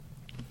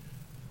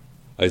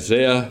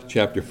Isaiah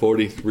chapter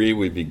 43,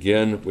 we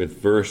begin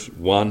with verse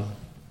 1.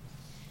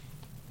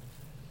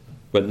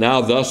 But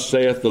now thus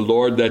saith the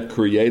Lord that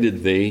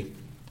created thee,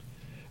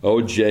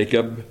 O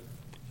Jacob,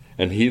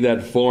 and he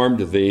that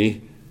formed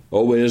thee,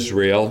 O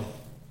Israel,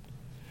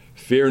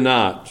 fear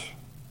not,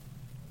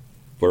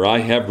 for I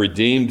have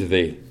redeemed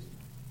thee.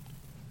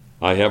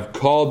 I have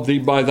called thee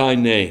by thy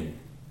name.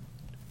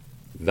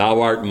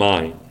 Thou art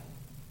mine.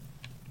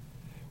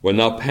 When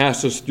thou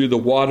passest through the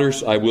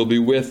waters, I will be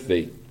with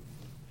thee,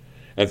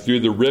 and through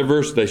the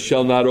rivers they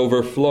shall not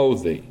overflow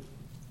thee.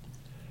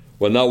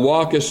 When thou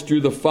walkest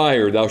through the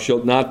fire, thou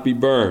shalt not be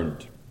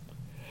burned,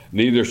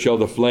 neither shall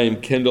the flame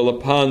kindle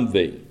upon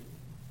thee.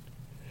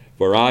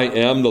 For I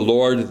am the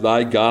Lord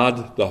thy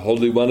God, the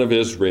Holy One of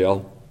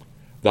Israel,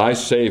 thy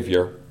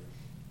Savior.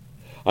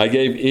 I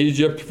gave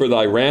Egypt for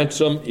thy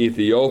ransom,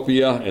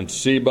 Ethiopia and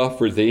Seba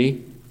for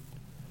thee.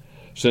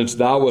 Since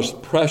thou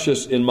wast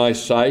precious in my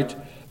sight,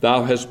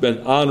 thou hast been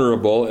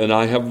honorable, and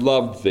I have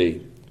loved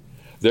thee.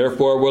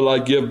 Therefore will I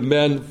give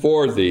men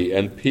for thee,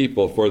 and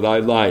people for thy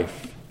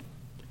life.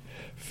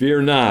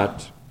 Fear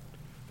not,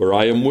 for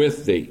I am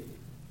with thee.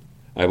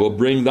 I will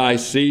bring thy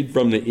seed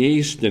from the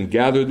east, and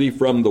gather thee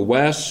from the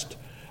west.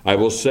 I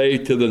will say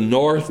to the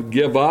north,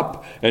 give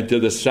up, and to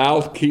the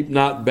south, keep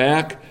not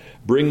back.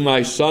 Bring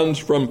my sons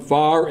from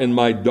far, and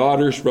my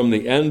daughters from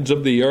the ends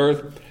of the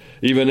earth,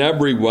 even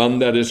every one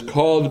that is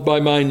called by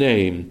my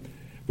name.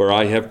 For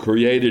I have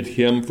created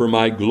him for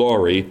my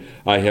glory.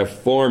 I have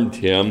formed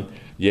him,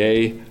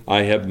 yea,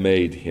 I have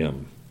made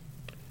him.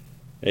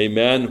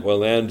 Amen.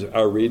 We'll end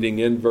our reading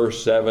in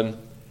verse 7.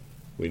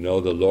 We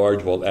know the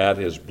Lord will add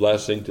his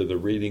blessing to the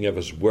reading of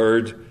his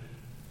word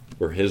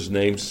for his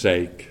name's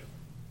sake.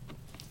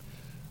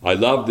 I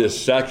love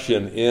this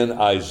section in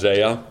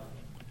Isaiah.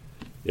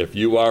 If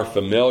you are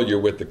familiar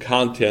with the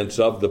contents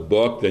of the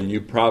book, then you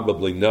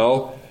probably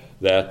know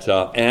that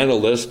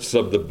analysts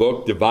of the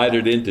book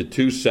divided into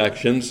two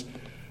sections.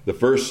 The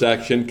first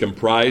section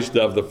comprised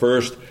of the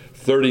first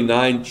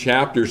 39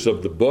 chapters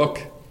of the book,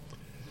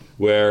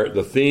 where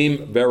the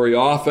theme very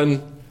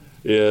often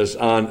is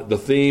on the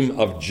theme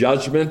of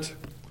judgment.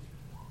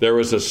 There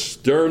is a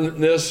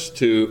sternness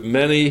to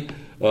many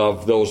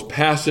of those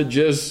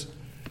passages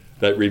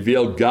that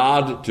reveal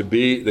God to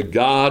be the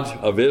God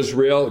of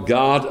Israel,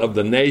 God of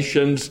the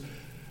nations,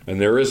 and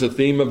there is a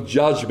theme of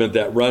judgment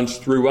that runs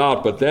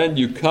throughout. But then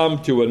you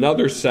come to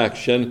another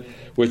section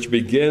which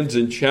begins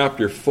in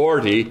chapter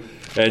 40,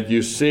 and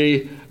you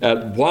see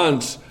at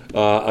once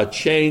a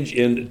change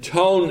in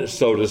tone,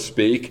 so to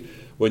speak,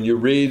 when you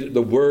read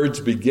the words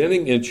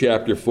beginning in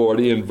chapter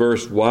 40 in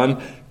verse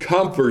 1,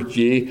 comfort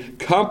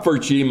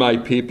ye, my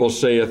people,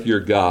 saith your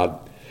God.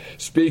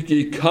 Speak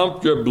ye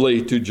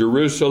comfortably to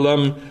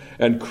Jerusalem,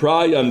 and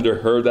cry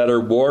unto her that her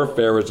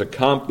warfare is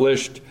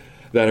accomplished,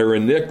 that her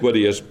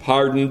iniquity is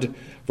pardoned,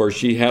 for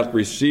she hath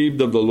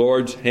received of the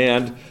Lord's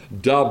hand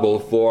double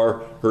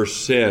for her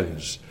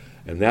sins.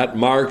 And that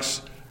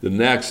marks the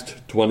next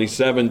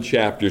 27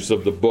 chapters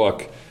of the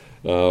book,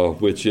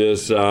 which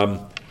is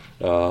a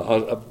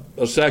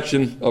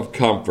section of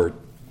comfort.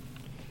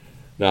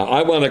 Now,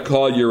 I want to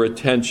call your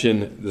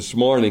attention this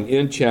morning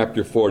in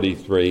chapter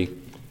 43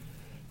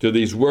 to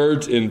these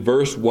words in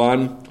verse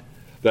 1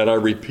 that are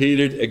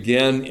repeated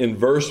again in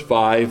verse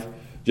 5.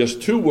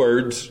 Just two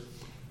words.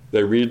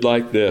 They read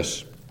like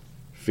this: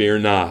 fear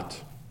not.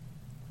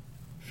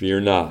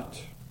 Fear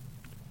not.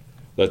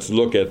 Let's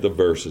look at the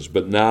verses.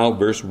 But now,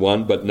 verse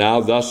 1, but now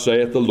thus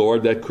saith the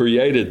Lord that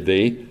created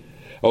thee,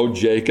 O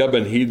Jacob,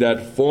 and he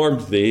that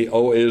formed thee,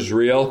 O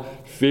Israel,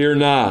 fear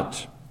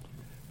not,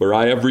 for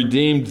I have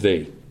redeemed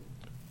thee.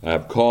 I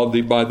have called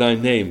thee by thy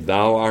name,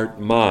 thou art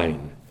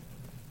mine.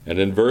 And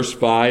in verse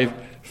 5,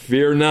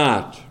 fear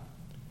not,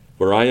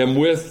 for I am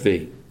with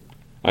thee.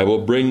 I will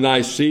bring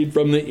thy seed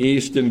from the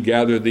east and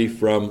gather thee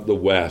from the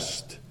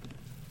west.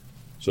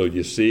 So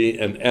you see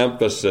an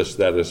emphasis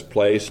that is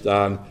placed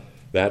on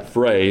that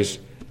phrase,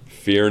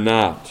 fear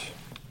not.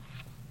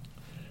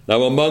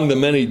 Now, among the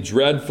many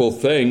dreadful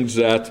things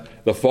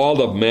that the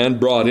fall of man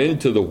brought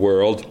into the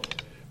world,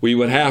 we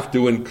would have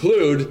to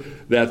include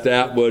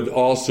that would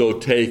also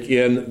take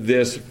in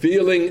this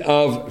feeling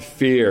of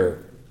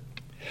fear.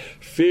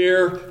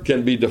 Fear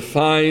can be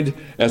defined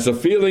as a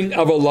feeling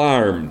of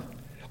alarm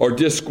or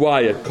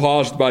disquiet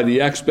caused by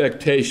the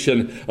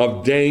expectation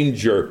of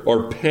danger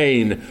or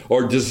pain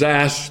or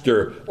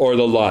disaster or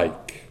the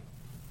like.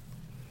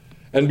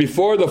 And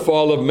before the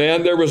fall of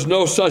man, there was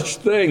no such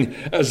thing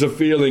as a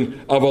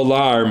feeling of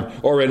alarm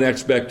or an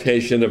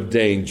expectation of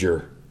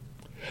danger.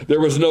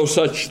 There was no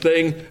such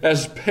thing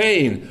as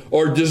pain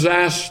or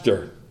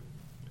disaster.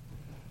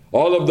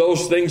 All of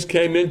those things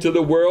came into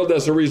the world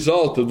as a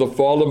result of the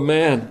fall of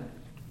man.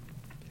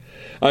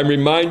 I'm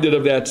reminded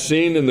of that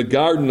scene in the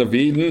Garden of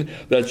Eden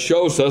that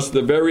shows us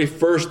the very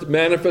first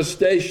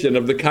manifestation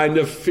of the kind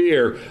of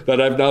fear that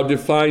I've now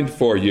defined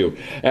for you.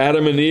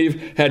 Adam and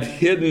Eve had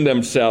hidden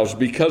themselves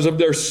because of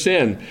their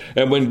sin.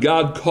 And when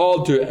God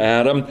called to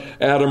Adam,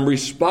 Adam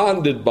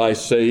responded by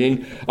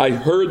saying, I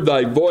heard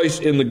thy voice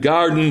in the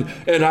garden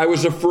and I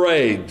was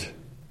afraid.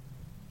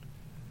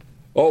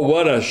 Oh,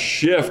 what a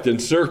shift in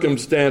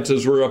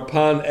circumstances were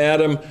upon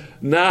Adam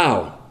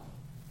now.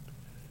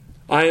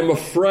 I am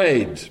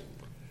afraid.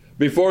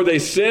 Before they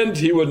sinned,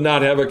 he would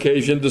not have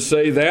occasion to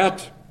say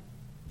that.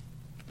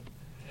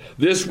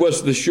 This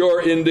was the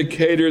sure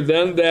indicator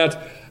then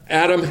that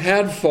Adam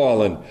had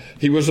fallen.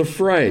 He was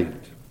afraid.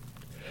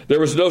 There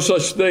was no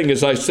such thing,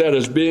 as I said,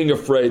 as being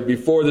afraid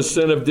before the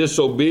sin of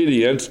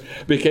disobedience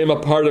became a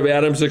part of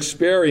Adam's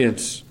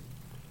experience.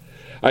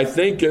 I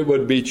think it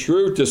would be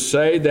true to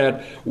say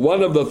that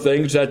one of the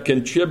things that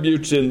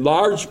contributes in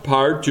large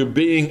part to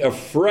being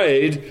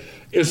afraid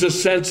is a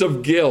sense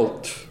of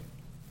guilt.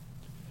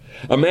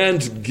 A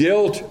man's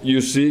guilt,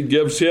 you see,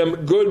 gives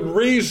him good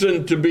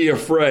reason to be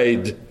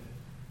afraid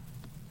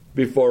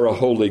before a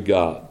holy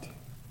God.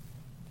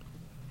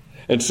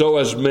 And so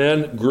as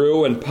men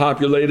grew and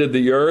populated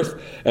the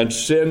earth and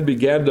sin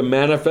began to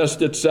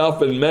manifest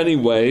itself in many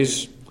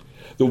ways,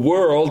 the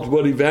world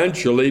would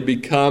eventually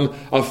become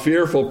a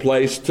fearful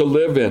place to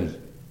live in.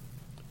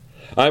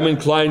 I'm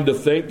inclined to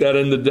think that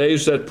in the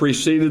days that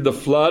preceded the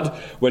flood,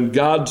 when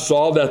God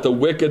saw that the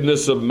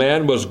wickedness of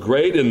man was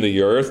great in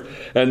the earth,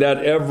 and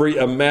that every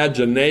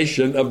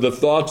imagination of the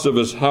thoughts of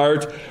his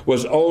heart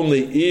was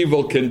only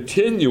evil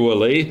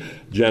continually,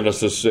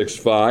 Genesis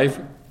 6:5,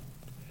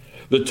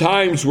 the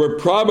times were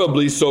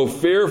probably so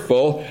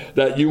fearful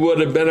that you would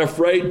have been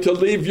afraid to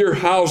leave your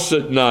house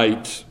at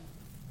night.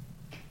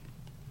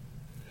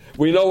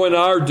 We know in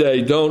our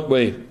day, don't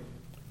we,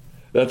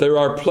 that there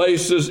are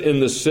places in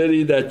the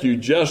city that you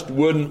just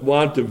wouldn't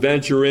want to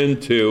venture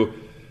into,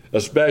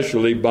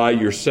 especially by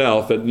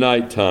yourself at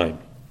nighttime.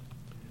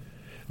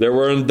 There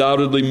were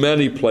undoubtedly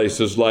many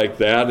places like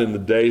that in the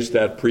days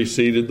that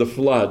preceded the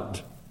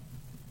flood.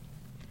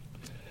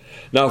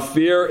 Now,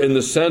 fear, in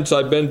the sense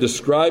I've been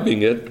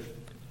describing it,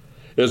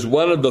 is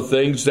one of the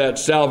things that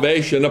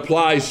salvation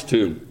applies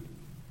to.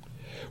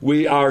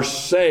 We are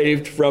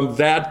saved from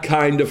that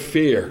kind of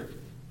fear.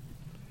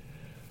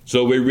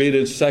 So we read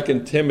in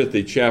 2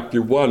 Timothy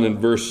chapter 1 and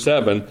verse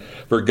 7,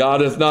 "For God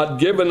hath not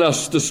given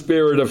us the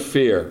spirit of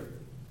fear,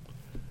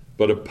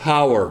 but of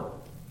power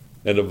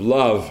and of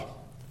love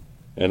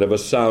and of a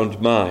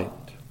sound mind."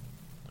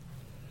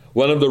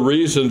 One of the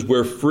reasons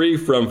we're free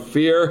from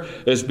fear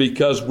is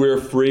because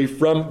we're free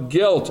from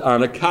guilt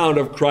on account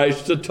of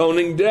Christ's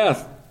atoning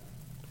death.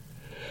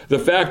 The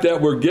fact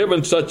that we're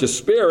given such a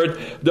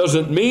spirit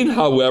doesn't mean,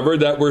 however,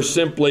 that we're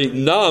simply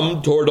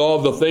numb toward all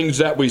the things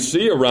that we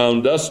see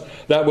around us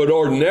that would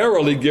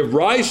ordinarily give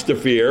rise to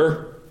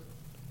fear.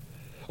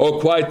 Oh,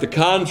 quite the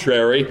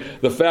contrary.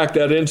 The fact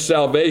that in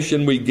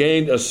salvation we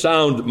gain a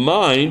sound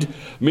mind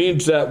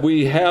means that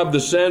we have the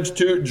sense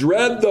to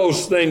dread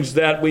those things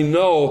that we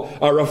know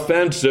are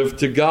offensive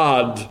to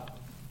God.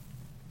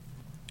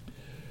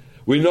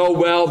 We know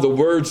well the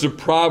words of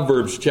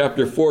Proverbs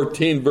chapter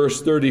 14,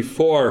 verse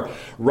 34,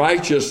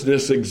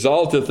 "Righteousness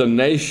exalteth a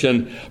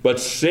nation,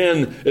 but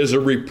sin is a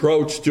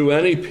reproach to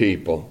any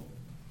people."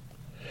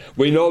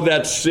 We know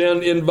that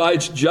sin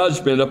invites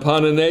judgment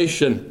upon a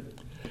nation.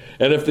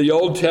 And if the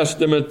Old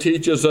Testament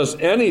teaches us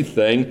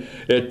anything,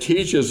 it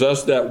teaches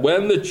us that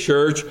when the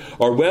church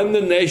or when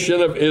the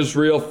nation of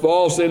Israel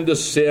falls into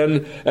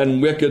sin and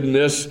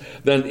wickedness,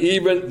 then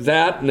even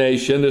that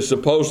nation is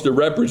supposed to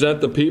represent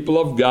the people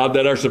of God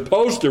that are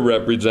supposed to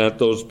represent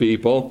those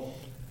people.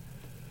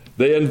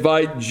 They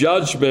invite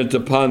judgment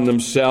upon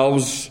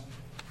themselves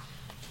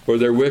for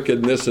their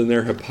wickedness and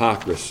their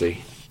hypocrisy.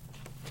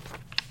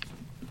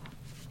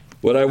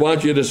 What I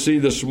want you to see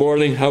this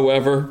morning,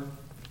 however,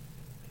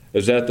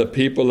 is that the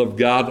people of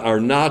God are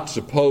not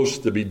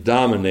supposed to be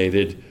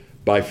dominated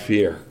by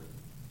fear.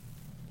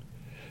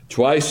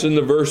 Twice in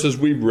the verses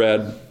we've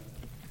read,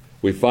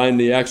 we find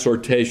the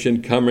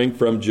exhortation coming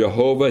from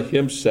Jehovah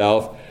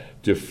himself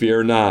to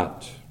fear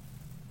not.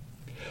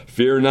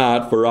 "Fear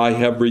not, for I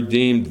have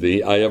redeemed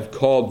thee. I have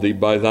called thee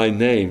by thy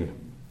name."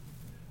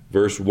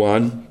 Verse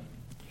 1.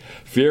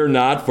 "Fear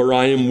not, for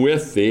I am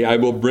with thee. I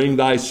will bring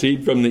thy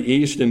seed from the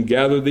east and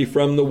gather thee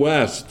from the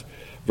west."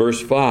 Verse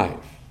 5.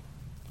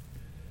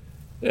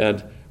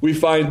 And we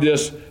find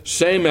this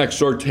same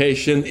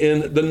exhortation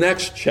in the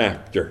next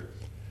chapter.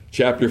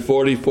 Chapter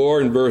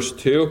 44 and verse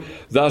 2,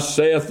 "Thus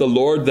saith the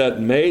Lord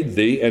that made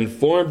thee and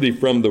formed thee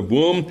from the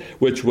womb,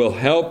 which will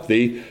help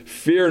thee.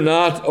 Fear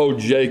not, O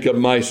Jacob,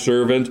 my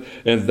servant,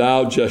 and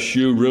thou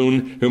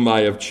Jeshurun, whom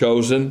I have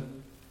chosen."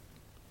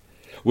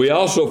 We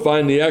also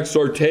find the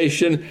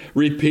exhortation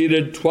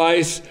repeated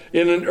twice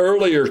in an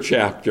earlier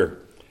chapter.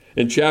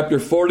 In chapter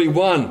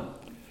 41,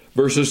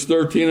 verses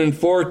 13 and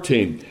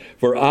 14,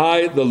 "For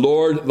I, the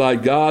Lord thy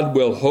God,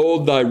 will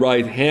hold thy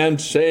right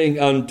hand, saying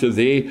unto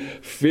thee,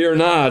 Fear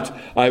not,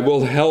 I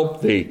will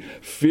help thee.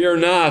 Fear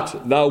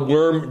not, thou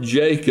worm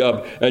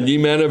Jacob, and ye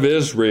men of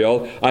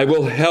Israel. I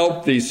will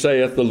help thee,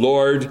 saith the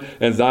Lord,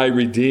 and thy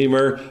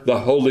Redeemer, the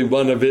Holy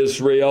One of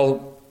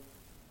Israel."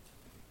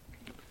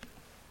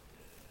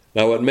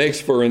 Now it makes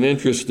for an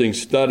interesting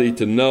study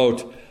to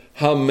note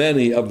how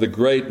many of the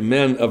great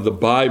men of the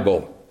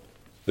Bible,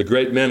 the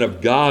great men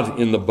of God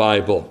in the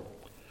Bible,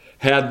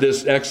 had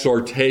this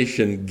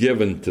exhortation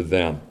given to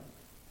them.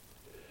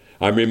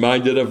 I'm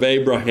reminded of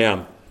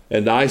Abraham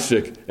and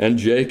Isaac and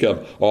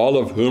Jacob, all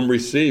of whom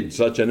received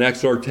such an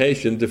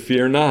exhortation to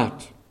fear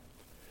not.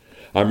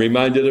 I'm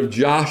reminded of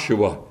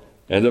Joshua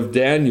and of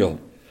Daniel.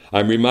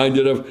 I'm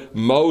reminded of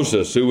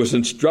Moses, who was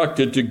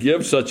instructed to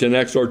give such an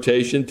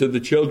exhortation to the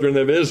children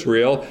of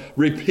Israel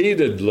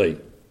repeatedly.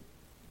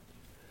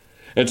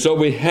 And so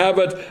we have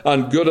it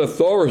on good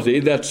authority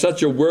that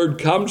such a word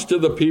comes to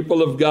the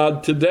people of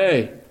God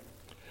today.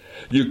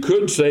 You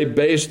could say,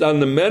 based on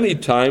the many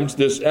times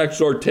this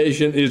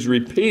exhortation is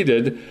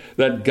repeated,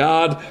 that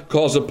God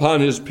calls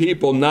upon his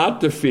people not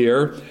to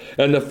fear,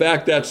 and the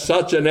fact that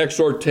such an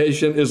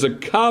exhortation is a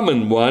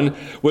common one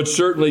would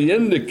certainly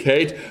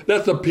indicate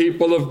that the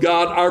people of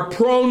God are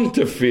prone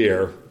to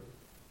fear.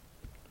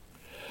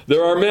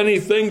 There are many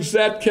things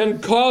that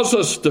can cause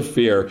us to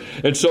fear,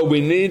 and so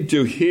we need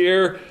to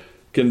hear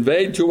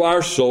conveyed to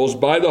our souls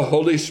by the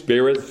Holy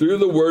Spirit through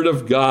the Word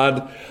of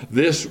God,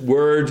 this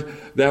word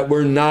that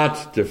we're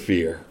not to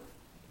fear.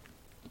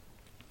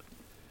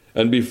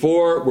 And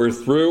before we're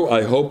through,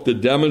 I hope to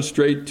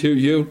demonstrate to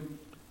you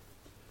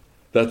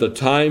that the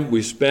time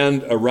we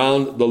spend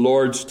around the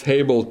Lord's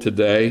table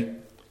today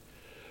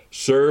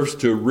serves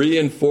to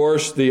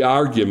reinforce the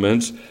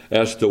arguments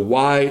as to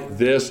why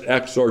this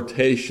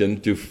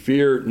exhortation to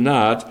fear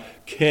not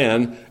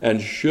can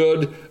and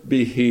should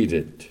be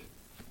heeded.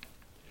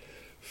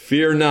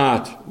 Fear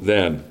not,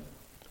 then,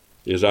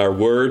 is our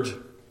word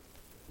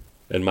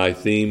and my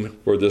theme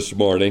for this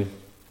morning.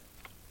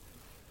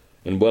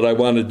 And what I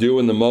want to do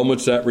in the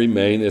moments that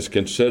remain is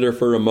consider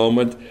for a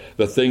moment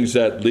the things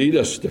that lead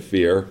us to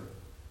fear,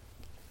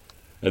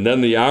 and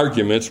then the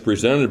arguments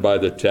presented by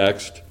the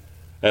text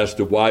as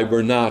to why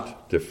we're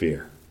not to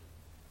fear.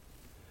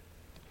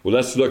 Well,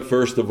 let's look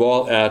first of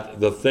all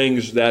at the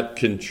things that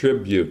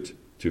contribute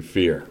to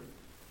fear.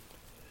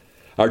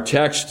 Our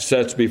text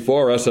sets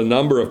before us a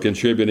number of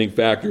contributing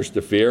factors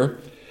to fear.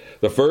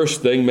 The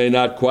first thing may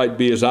not quite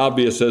be as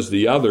obvious as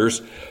the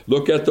others.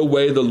 Look at the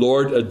way the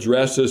Lord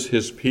addresses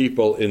his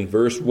people in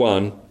verse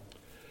 1.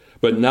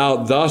 But now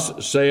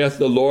thus saith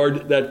the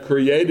Lord that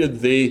created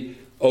thee,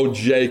 O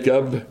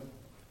Jacob,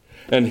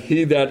 and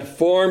he that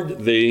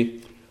formed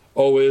thee,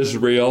 O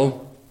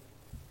Israel,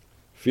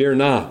 fear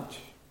not.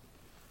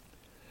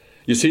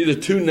 You see the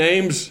two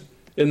names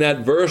in that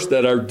verse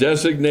that are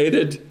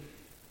designated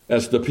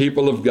as the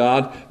people of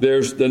God.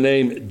 There's the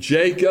name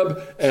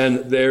Jacob and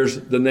there's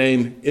the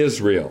name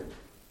Israel.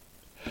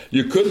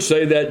 You could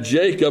say that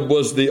Jacob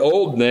was the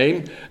old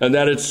name and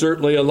that it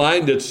certainly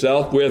aligned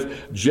itself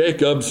with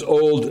Jacob's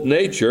old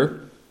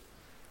nature.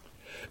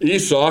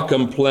 Esau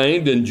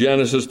complained in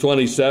Genesis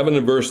 27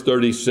 and verse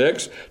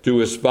 36 to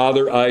his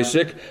father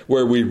Isaac,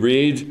 where we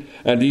read,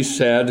 and he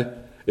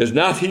said, Is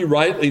not he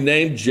rightly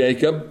named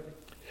Jacob?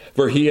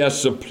 For he has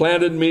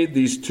supplanted me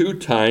these 2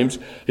 times.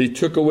 He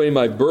took away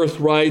my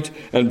birthright,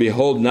 and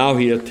behold, now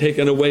he hath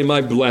taken away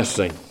my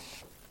blessing.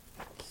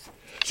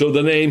 So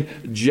the name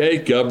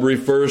Jacob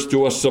refers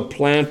to a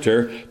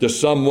supplanter, to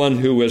someone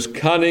who was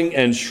cunning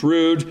and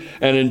shrewd,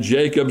 and in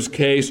Jacob's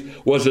case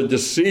was a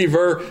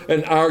deceiver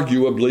and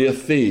arguably a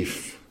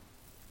thief.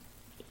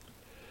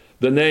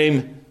 The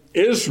name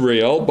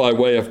Israel, by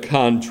way of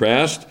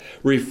contrast,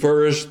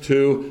 refers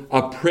to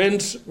a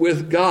prince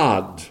with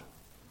God.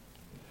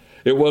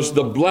 It was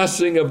the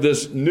blessing of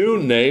this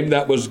new name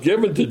that was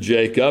given to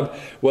Jacob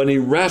when he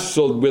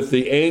wrestled with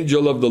the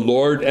angel of the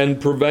Lord and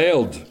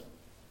prevailed.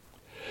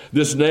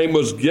 This name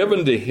was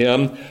given to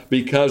him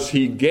because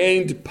he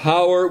gained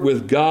power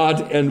with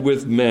God and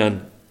with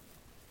men.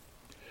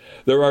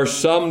 There are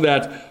some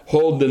that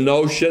hold the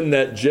notion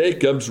that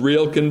Jacob's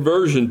real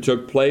conversion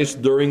took place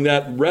during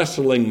that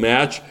wrestling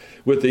match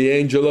with the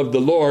angel of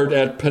the Lord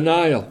at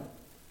Peniel.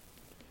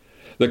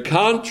 The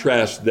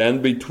contrast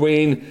then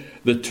between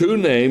the two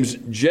names,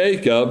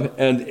 Jacob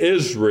and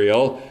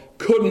Israel,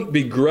 couldn't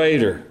be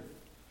greater.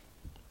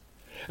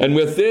 And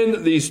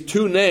within these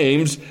two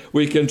names,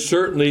 we can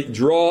certainly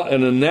draw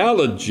an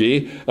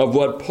analogy of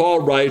what Paul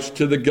writes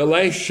to the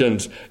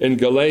Galatians in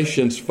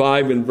Galatians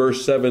 5 and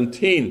verse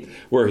 17,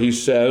 where he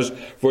says,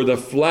 For the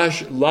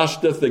flesh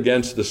lusteth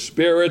against the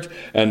Spirit,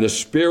 and the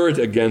Spirit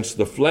against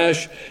the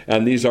flesh,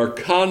 and these are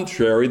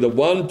contrary the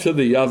one to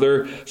the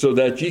other, so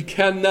that ye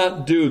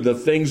cannot do the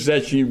things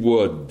that ye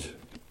would.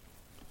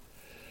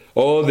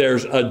 Oh,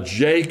 there's a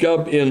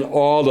Jacob in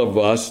all of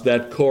us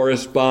that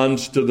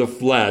corresponds to the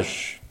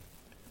flesh.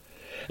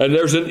 And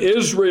there's an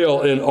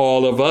Israel in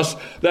all of us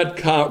that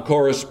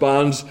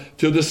corresponds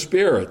to the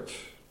Spirit.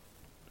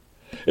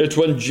 It's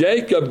when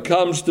Jacob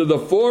comes to the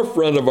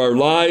forefront of our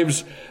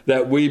lives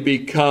that we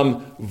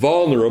become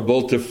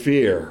vulnerable to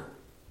fear.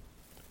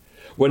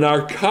 When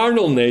our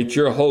carnal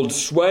nature holds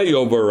sway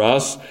over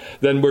us,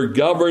 then we're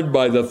governed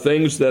by the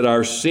things that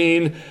are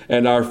seen,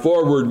 and our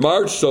forward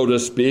march, so to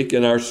speak,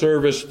 in our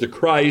service to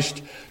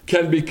Christ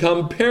can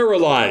become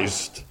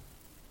paralyzed.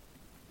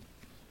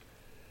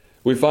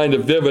 We find a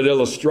vivid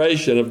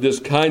illustration of this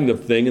kind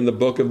of thing in the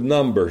book of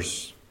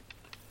Numbers.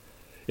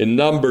 In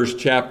Numbers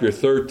chapter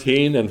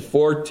 13 and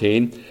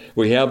 14,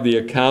 we have the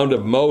account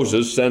of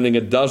Moses sending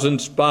 12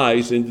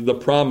 spies into the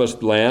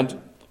promised land.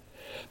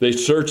 They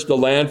search the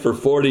land for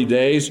 40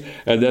 days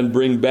and then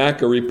bring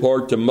back a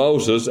report to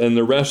Moses and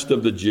the rest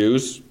of the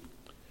Jews.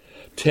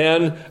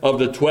 10 of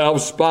the 12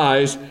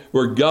 spies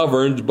were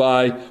governed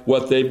by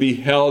what they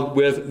beheld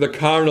with the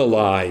carnal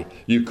eye.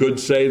 You could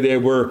say there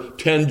were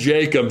 10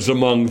 Jacobs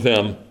among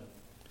them.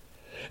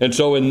 And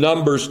so in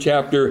Numbers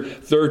chapter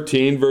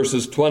 13,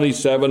 verses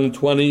 27 and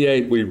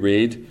 28, we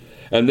read,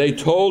 "And they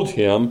told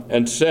him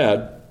and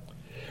said,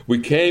 We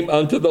came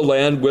unto the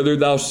land whither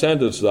thou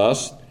sentest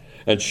us,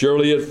 and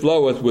surely it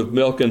floweth with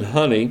milk and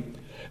honey,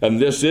 and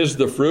this is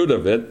the fruit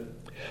of it.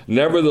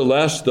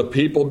 Nevertheless, the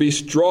people be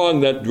strong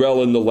that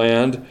dwell in the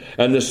land,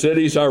 and the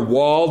cities are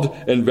walled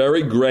and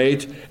very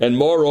great, and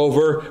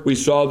moreover, we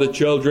saw the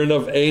children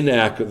of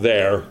Anak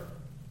there."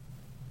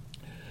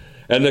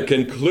 And the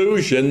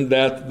conclusion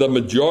that the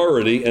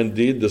majority,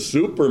 indeed the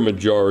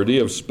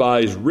supermajority of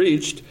spies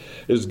reached,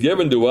 is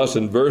given to us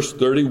in verse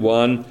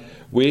 31.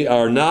 "We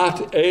are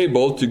not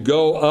able to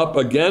go up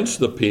against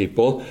the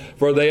people,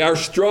 for they are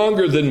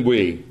stronger than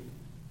we."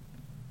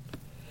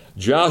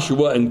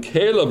 Joshua and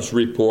Caleb's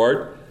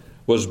report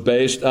was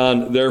based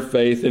on their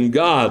faith in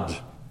God.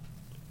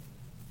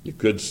 You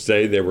could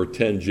say there were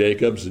 10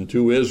 Jacobs and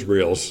 2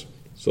 Israels,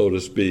 so to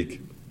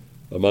speak,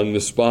 among the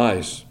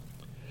spies.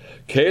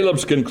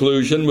 Caleb's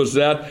conclusion was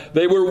that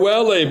they were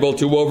well able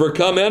to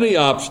overcome any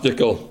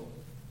obstacle.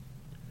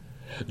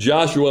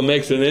 Joshua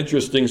makes an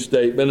interesting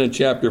statement in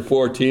chapter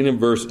 14 and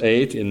verse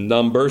 8 in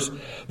Numbers.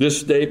 This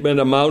statement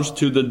amounts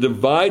to the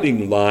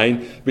dividing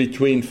line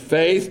between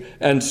faith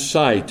and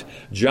sight.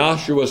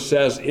 Joshua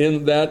says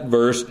in that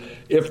verse,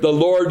 "If the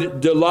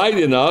Lord delight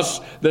in us,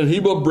 then he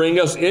will bring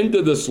us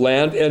into this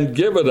land and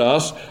give it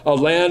us, a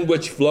land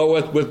which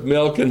floweth with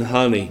milk and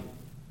honey."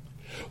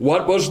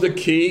 What was the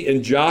key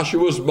in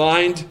Joshua's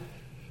mind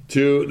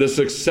to the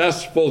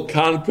successful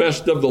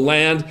conquest of the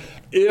land?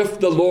 If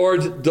the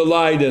Lord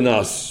delight in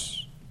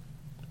us.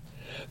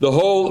 The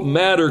whole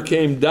matter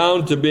came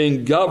down to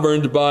being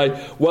governed by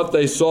what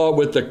they saw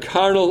with the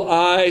carnal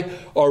eye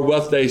or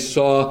what they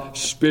saw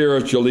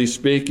spiritually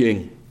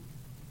speaking.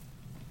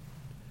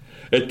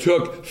 It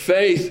took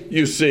faith,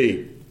 you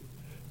see,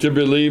 to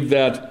believe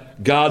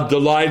that God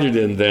delighted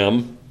in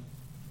them.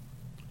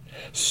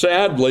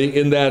 Sadly,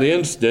 in that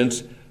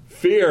instance,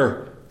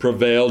 fear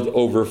prevailed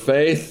over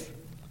faith.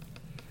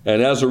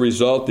 And as a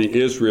result,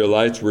 the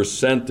Israelites were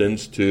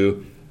sentenced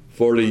to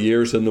 40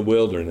 years in the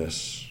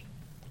wilderness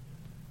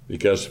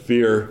because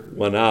fear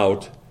went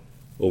out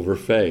over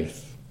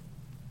faith.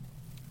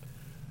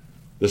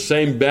 The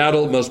same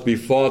battle must be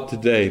fought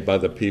today by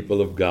the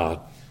people of God.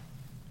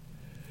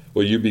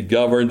 Will you be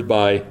governed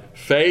by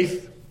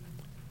faith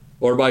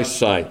or by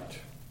sight?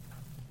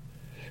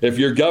 If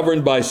you're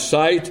governed by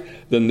sight,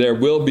 then there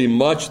will be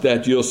much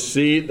that you'll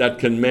see that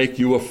can make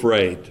you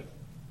afraid.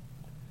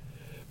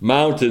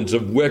 Mountains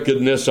of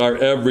wickedness are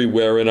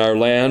everywhere in our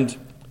land,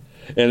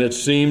 and it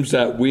seems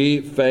that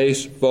we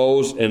face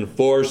foes and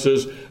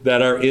forces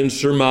that are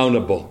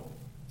insurmountable.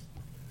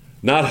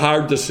 Not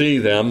hard to see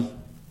them,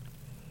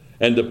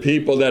 and the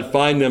people that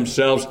find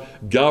themselves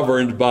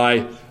governed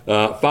by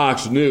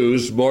Fox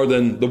News more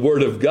than the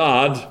Word of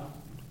God,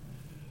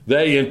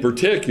 they in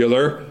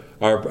particular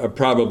are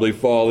probably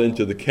fall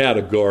into the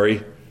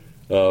category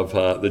of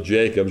the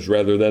Jacobs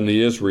rather than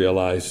the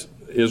Israelites.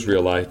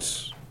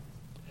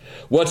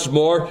 What's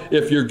more,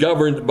 if you're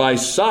governed by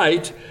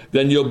sight,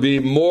 then you'll be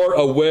more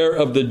aware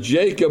of the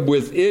Jacob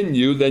within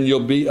you than you'll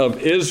be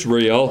of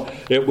Israel.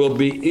 It will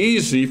be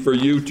easy for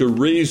you to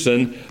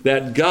reason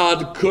that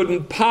God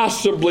couldn't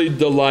possibly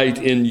delight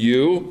in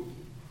you.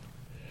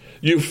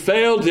 You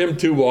failed him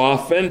too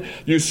often.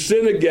 You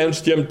sin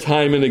against him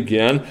time and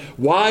again.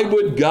 Why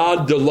would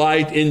God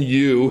delight in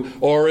you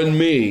or in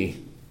me?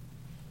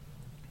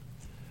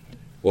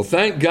 Well,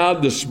 thank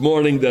God this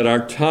morning that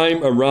our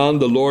time around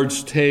the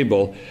Lord's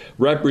table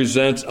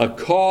represents a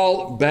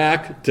call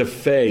back to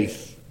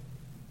faith.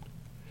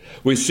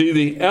 We see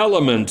the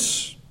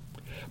elements,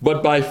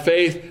 but by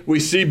faith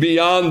we see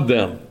beyond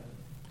them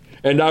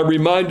and are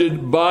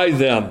reminded by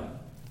them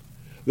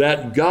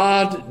that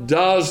God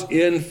does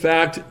in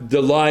fact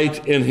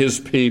delight in his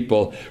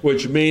people,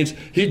 which means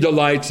he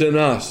delights in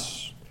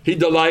us. He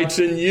delights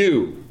in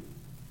you.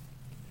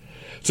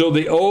 So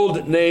the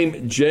old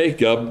name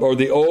Jacob, or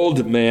the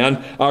old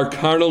man, our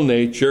carnal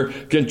nature,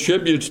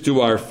 contributes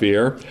to our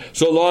fear.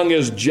 So long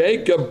as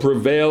Jacob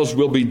prevails,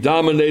 we'll be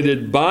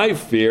dominated by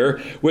fear,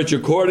 which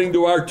according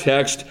to our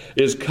text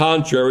is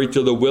contrary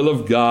to the will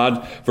of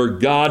God, for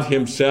God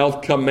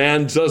himself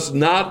commands us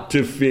not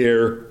to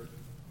fear.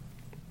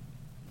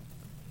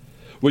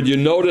 Would you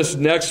notice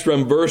next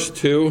from verse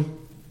 2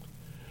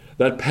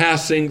 that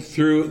passing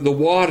through the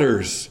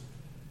waters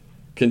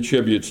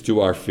contributes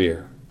to our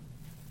fear?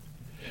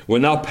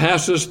 When thou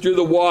passest through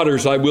the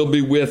waters, I will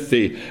be with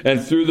thee,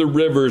 and through the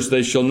rivers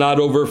they shall not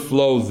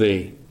overflow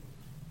thee.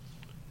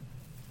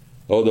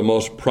 Oh, the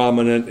most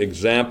prominent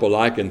example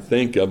I can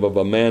think of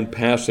a man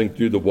passing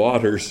through the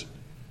waters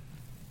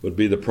would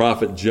be the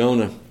prophet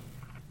Jonah.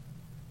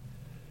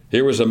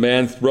 Here was a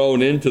man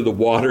thrown into the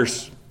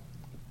waters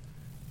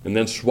and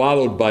then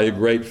swallowed by a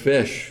great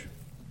fish.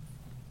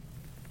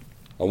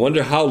 I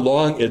wonder how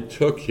long it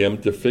took him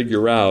to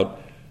figure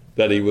out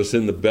that he was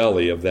in the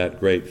belly of that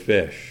great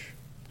fish.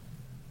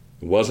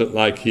 It wasn't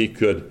like he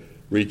could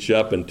reach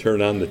up and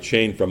turn on the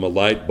chain from a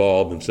light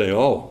bulb and say,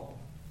 oh,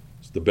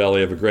 it's the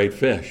belly of a great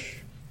fish.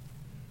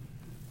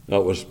 No,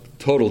 it was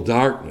total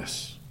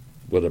darkness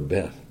would have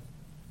been.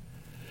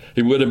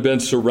 He would have been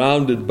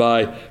surrounded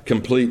by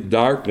complete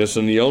darkness,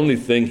 and the only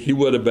thing he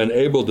would have been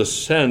able to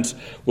sense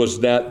was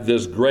that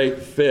this great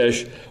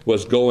fish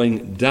was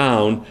going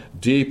down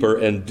deeper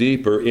and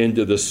deeper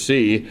into the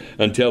sea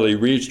until he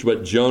reached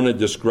what Jonah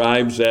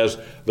describes as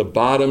the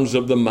bottoms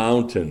of the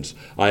mountains.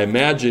 I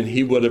imagine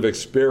he would have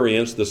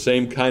experienced the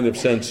same kind of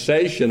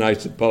sensation, I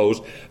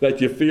suppose,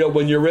 that you feel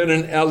when you're in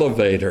an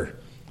elevator.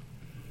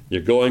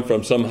 You're going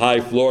from some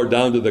high floor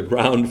down to the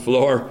ground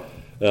floor,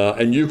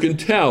 and you can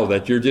tell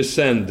that you're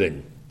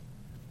descending.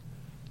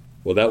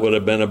 Well, that would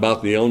have been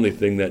about the only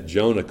thing that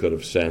Jonah could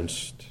have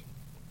sensed.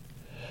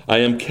 I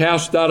am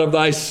cast out of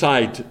thy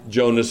sight,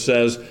 Jonah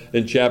says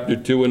in chapter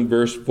 2 and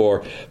verse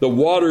 4. The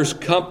waters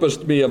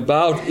compassed me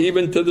about,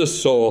 even to the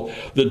soul.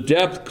 The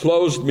depth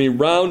closed me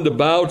round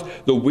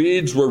about. The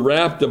weeds were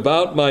wrapped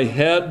about my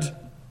head.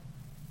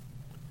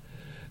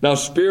 Now,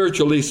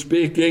 spiritually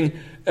speaking,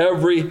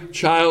 every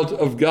child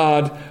of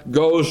God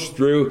goes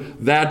through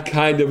that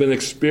kind of an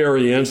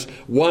experience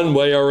one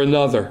way or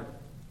another.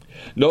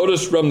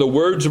 Notice from the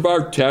words of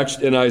our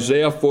text in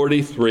Isaiah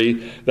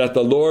 43 that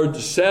the Lord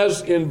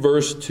says in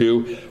verse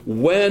 2,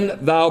 when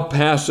thou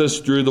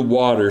passest through the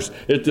waters.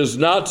 It does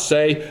not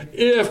say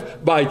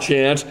if by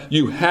chance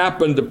you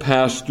happen to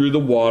pass through the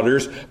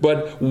waters,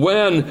 but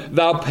when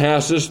thou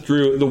passest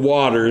through the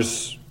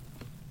waters.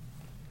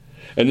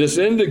 And this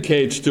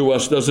indicates to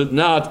us, does it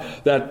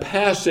not, that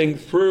passing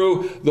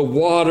through the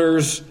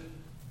waters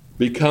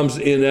becomes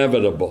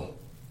inevitable.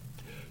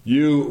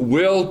 You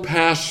will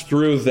pass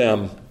through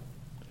them.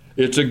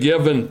 It's a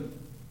given.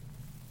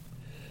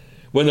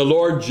 When the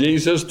Lord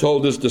Jesus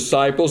told his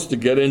disciples to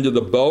get into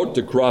the boat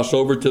to cross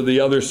over to the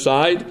other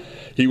side,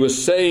 he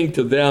was saying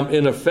to them,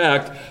 in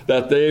effect,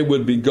 that they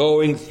would be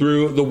going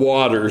through the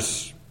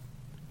waters.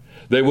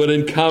 They would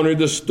encounter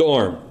the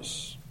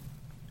storms.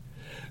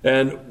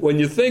 And when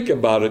you think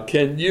about it,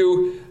 can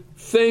you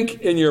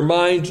think in your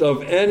minds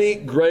of any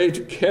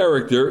great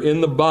character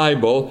in the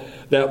Bible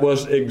that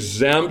was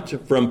exempt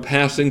from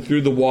passing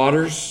through the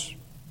waters?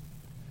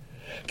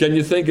 Can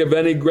you think of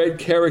any great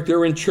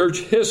character in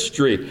church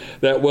history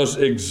that was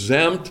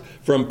exempt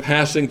from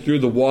passing through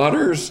the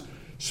waters,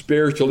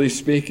 spiritually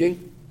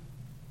speaking?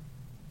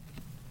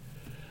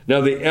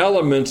 Now, the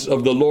elements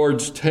of the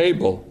Lord's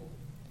table,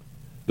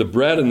 the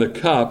bread and the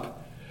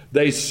cup,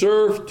 they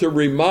serve to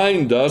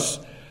remind us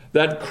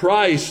that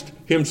Christ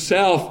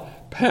himself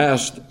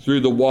passed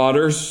through the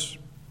waters.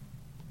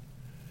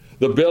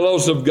 The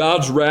billows of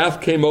God's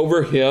wrath came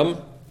over him.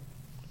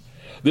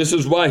 This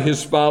is why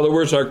his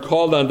followers are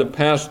called on to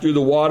pass through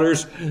the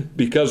waters,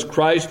 because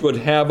Christ would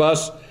have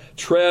us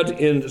tread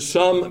in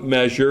some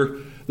measure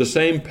the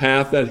same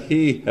path that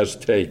he has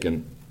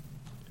taken.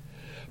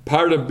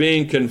 Part of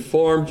being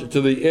conformed to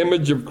the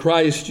image of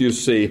Christ, you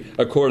see,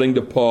 according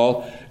to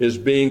Paul, is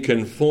being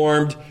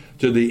conformed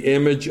to the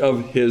image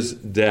of his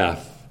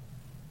death,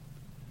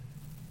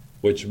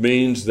 which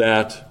means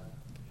that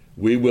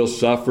we will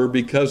suffer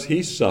because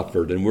he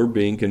suffered, and we're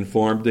being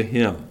conformed to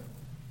him.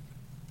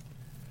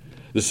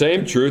 The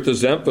same truth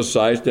is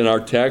emphasized in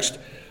our text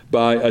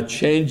by a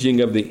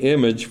changing of the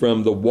image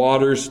from the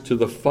waters to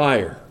the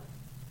fire.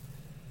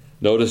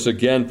 Notice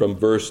again from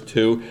verse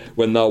 2,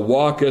 when thou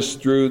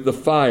walkest through the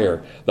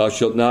fire, thou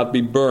shalt not be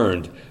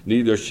burned,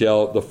 neither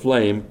shall the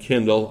flame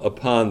kindle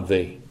upon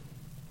thee.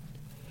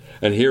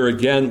 And here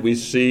again we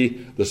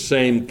see the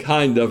same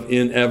kind of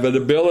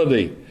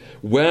inevitability.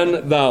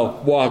 When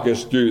thou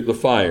walkest through the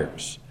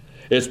fires.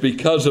 It's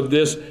because of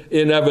this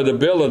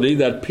inevitability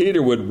that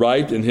Peter would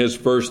write in his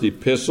first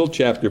epistle,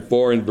 chapter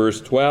 4 and verse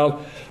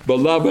 12,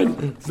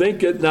 Beloved,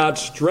 think it not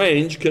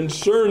strange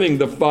concerning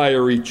the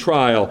fiery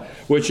trial,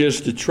 which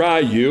is to try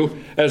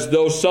you, as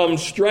though some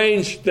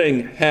strange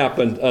thing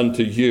happened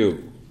unto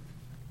you.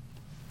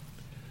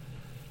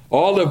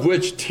 All of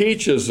which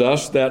teaches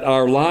us that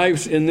our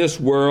lives in this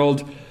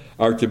world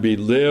are to be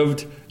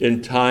lived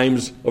in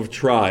times of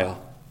trial.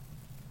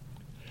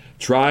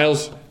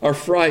 Trials are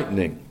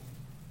frightening.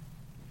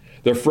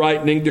 They're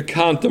frightening to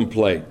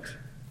contemplate.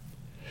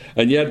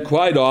 And yet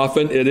quite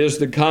often it is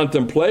the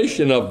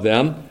contemplation of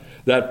them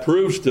that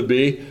proves to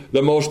be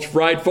the most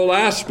frightful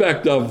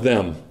aspect of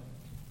them.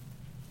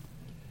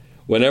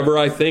 Whenever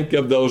I think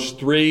of those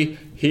 3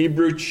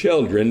 Hebrew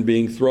children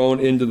being thrown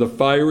into the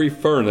fiery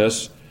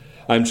furnace,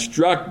 I'm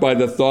struck by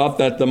the thought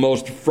that the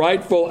most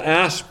frightful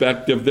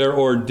aspect of their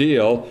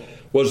ordeal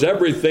was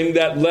everything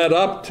that led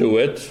up to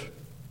it.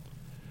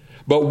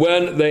 But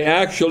when they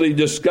actually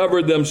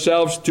discovered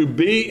themselves to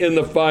be in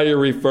the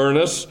fiery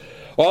furnace,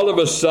 all of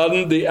a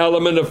sudden the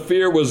element of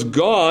fear was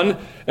gone,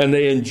 and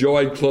they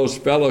enjoyed close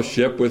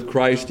fellowship with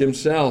Christ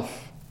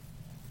himself.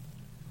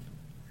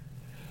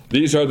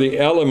 These are the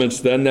elements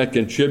then that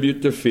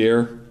contribute to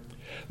fear: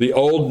 the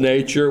old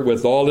nature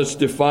with all its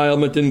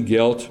defilement and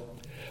guilt,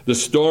 the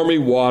stormy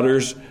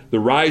waters, the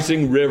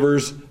rising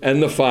rivers,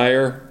 and the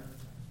fire.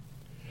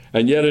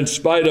 And yet, in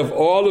spite of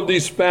all of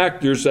these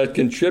factors that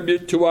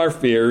contribute to our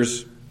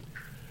fears,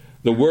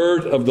 the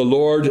word of the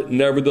Lord,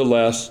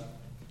 nevertheless,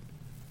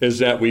 is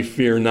that we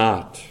fear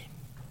not.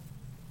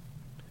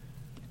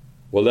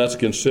 Well, let's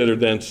consider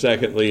then,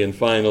 secondly and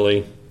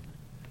finally,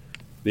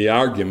 the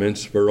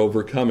arguments for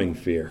overcoming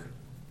fear.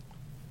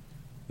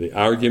 The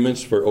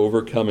arguments for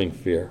overcoming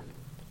fear.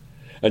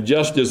 And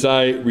just as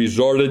I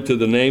resorted to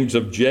the names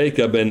of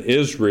Jacob and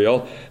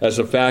Israel as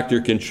a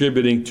factor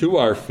contributing to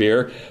our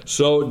fear,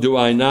 so do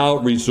I now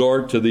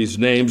resort to these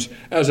names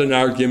as an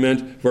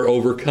argument for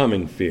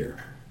overcoming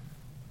fear.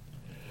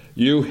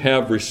 You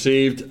have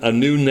received a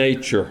new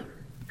nature.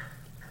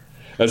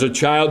 As a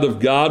child of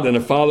God and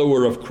a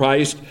follower of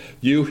Christ,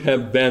 you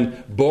have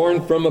been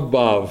born from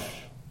above.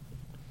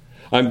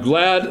 I'm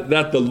glad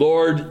that the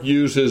Lord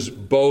uses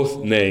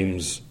both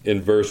names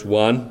in verse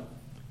 1.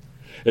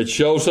 It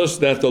shows us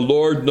that the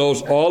Lord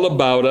knows all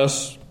about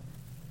us.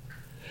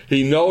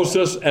 He knows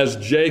us as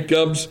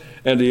Jacob's,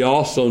 and he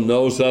also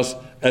knows us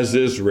as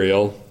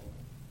Israel.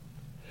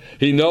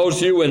 He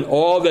knows you in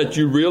all that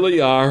you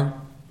really are,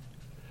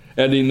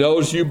 and he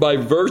knows you by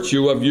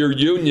virtue of your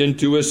union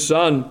to his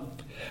Son,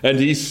 and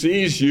he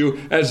sees you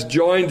as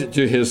joined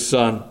to his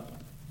Son.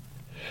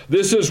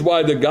 This is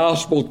why the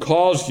gospel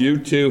calls you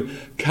to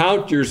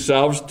count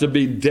yourselves to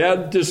be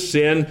dead to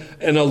sin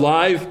and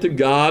alive to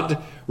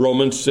God.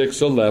 Romans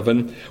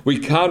 6:11. We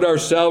count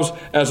ourselves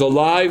as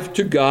alive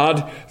to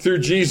God through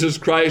Jesus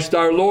Christ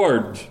our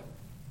Lord.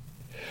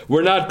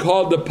 We're not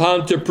called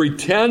upon to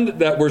pretend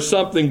that we're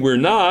something we're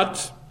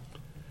not.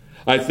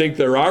 I think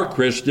there are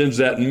Christians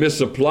that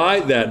misapply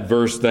that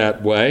verse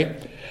that way.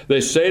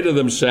 They say to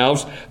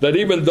themselves that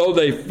even though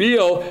they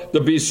feel to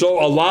be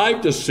so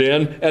alive to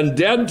sin and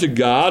dead to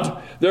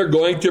God, they're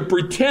going to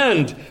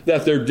pretend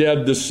that they're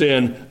dead to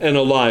sin and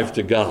alive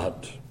to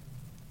God.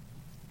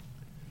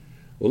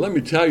 Well, let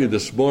me tell you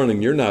this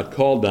morning, you're not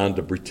called on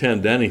to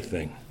pretend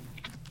anything.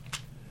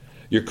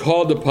 You're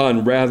called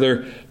upon,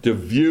 rather, to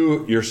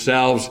view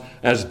yourselves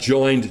as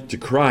joined to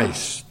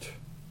Christ.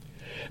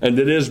 And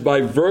it is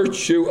by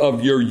virtue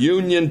of your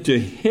union to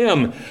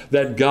him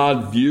that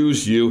God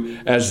views you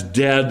as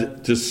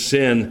dead to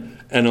sin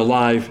and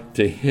alive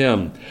to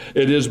him.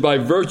 It is by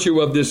virtue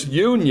of this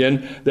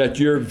union that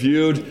you're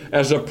viewed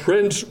as a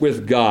prince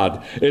with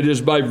God. It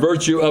is by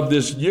virtue of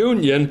this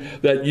union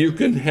that you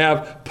can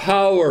have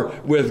power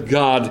with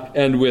God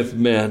and with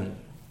men.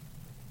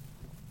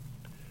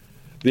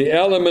 The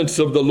elements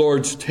of the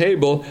Lord's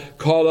table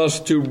call us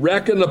to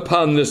reckon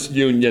upon this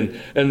union,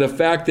 and the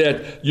fact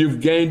that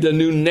you've gained a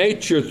new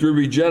nature through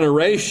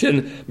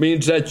regeneration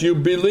means that you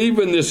believe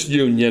in this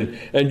union,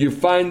 and you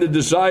find the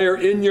desire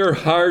in your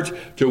heart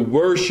to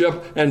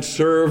worship and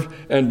serve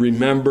and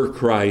remember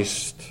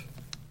Christ.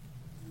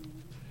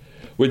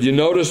 Would you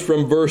notice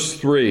from verse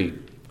 3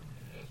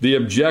 the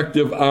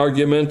objective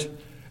argument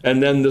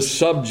and then the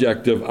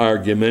subjective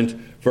argument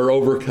for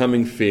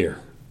overcoming fear?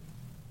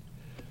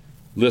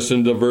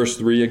 Listen to verse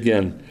 3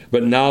 again.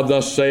 But now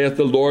thus saith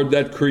the Lord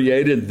that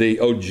created thee,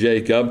 O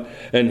Jacob,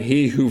 and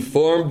he who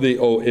formed thee,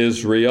 O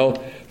Israel,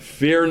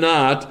 fear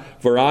not,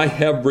 for I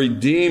have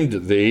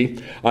redeemed thee.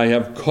 I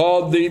have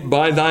called thee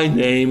by thy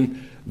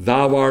name.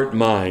 Thou art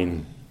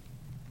mine.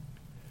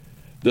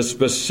 The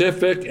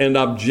specific and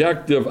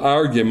objective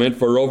argument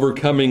for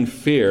overcoming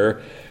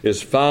fear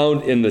is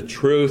found in the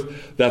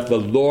truth that the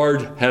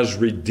Lord has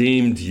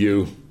redeemed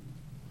you.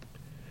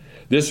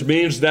 This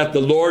means that the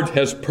Lord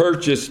has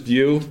purchased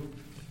you.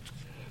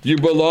 You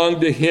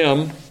belong to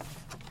him.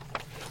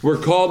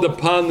 We're called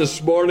upon this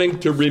morning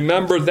to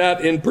remember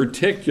that in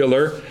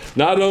particular,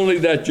 not only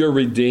that you're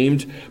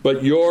redeemed,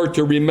 but you're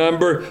to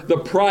remember the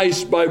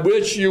price by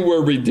which you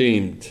were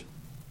redeemed.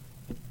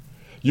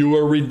 You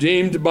were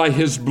redeemed by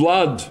his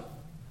blood.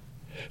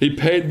 He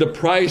paid the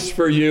price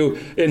for you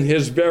in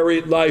his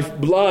very life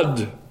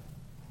blood.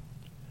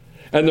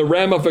 And the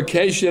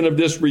ramification of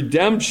this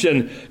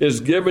redemption is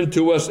given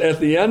to us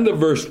at the end of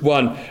verse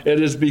 1. It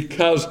is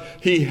because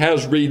he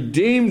has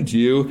redeemed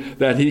you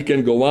that he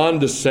can go on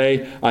to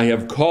say, I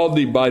have called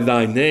thee by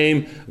thy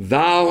name,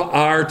 thou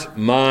art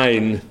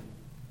mine.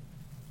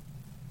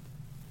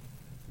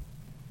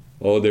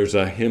 Oh, there's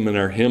a hymn in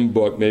our hymn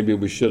book. Maybe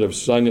we should have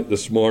sung it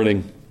this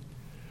morning.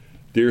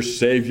 Dear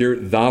Savior,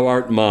 thou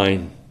art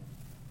mine.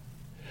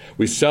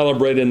 We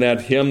celebrate in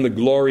that hymn the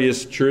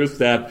glorious truth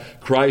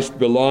that Christ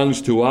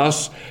belongs to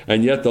us,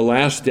 and yet the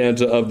last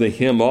stanza of the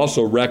hymn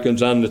also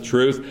reckons on the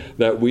truth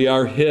that we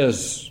are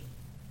his.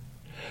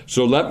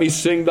 So let me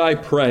sing thy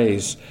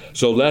praise,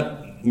 so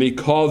let me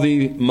call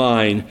thee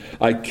mine.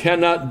 I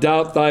cannot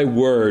doubt thy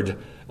word,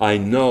 I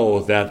know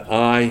that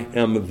I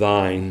am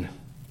thine.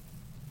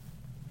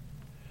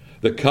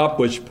 The cup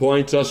which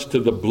points us to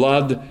the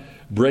blood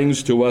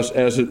brings to us,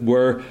 as it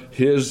were,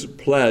 his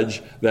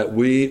pledge that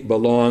we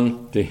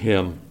belong to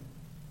him.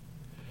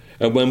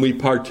 And when we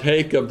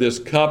partake of this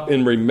cup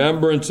in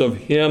remembrance of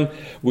him,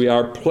 we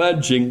are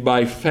pledging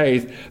by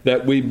faith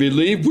that we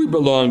believe we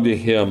belong to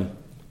him.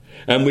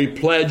 and we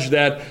pledge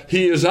that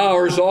he is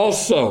ours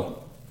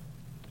also.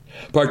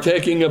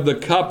 Partaking of the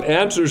cup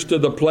answers to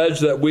the pledge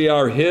that we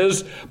are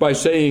his by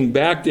saying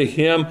back to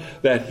him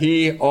that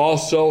he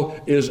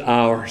also is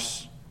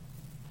ours.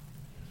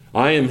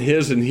 I am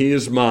his and he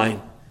is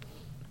mine.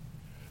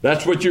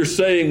 That's what you're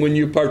saying when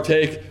you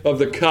partake of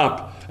the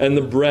cup and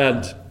the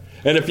bread.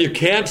 And if you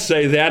can't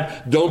say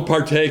that, don't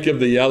partake of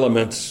the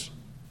elements.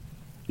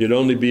 You'd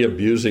only be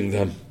abusing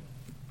them.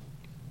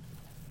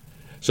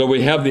 So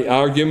we have the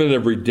argument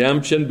of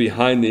redemption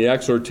behind the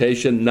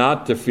exhortation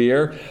not to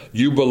fear.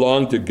 You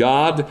belong to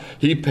God.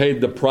 He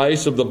paid the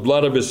price of the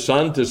blood of his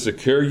Son to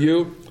secure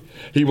you.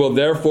 He will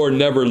therefore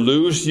never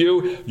lose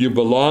you. You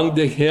belong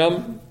to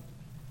him.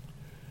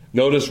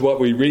 Notice what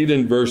we read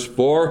in verse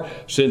 4.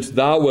 Since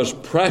thou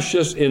wast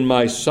precious in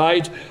my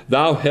sight,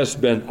 thou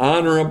hast been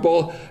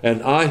honorable,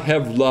 and I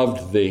have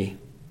loved thee.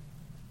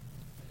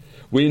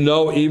 We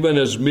know even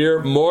as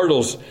mere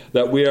mortals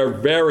that we are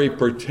very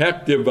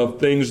protective of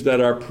things that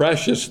are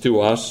precious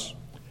to us.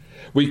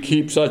 We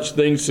keep such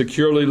things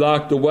securely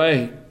locked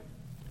away.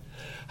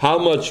 How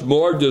much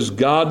more does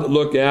God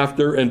look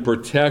after and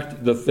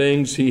protect the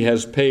things he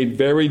has paid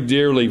very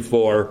dearly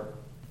for?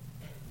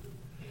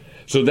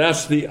 So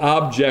that's the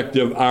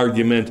objective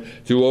argument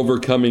to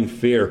overcoming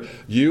fear.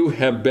 You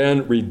have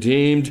been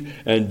redeemed,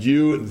 and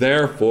you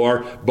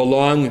therefore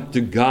belong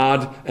to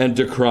God and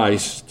to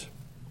Christ.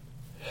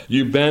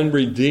 You've been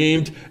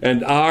redeemed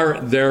and are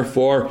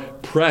therefore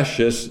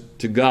precious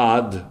to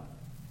God.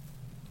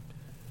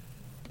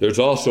 There's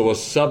also a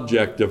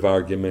subjective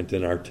argument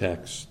in our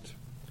text.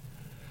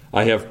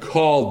 I have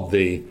called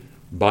thee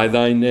by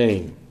thy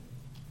name.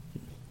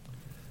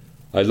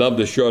 I love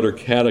the Shorter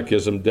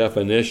Catechism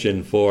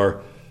definition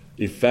for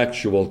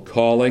effectual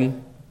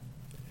calling.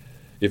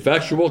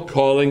 Effectual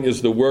calling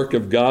is the work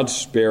of God's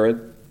Spirit,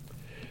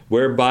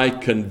 whereby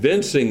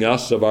convincing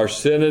us of our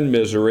sin and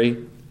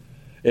misery,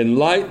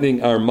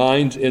 enlightening our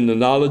minds in the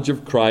knowledge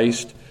of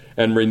Christ,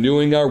 and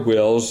renewing our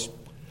wills,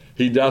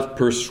 he doth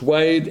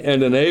persuade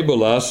and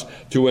enable us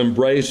to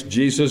embrace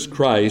Jesus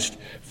Christ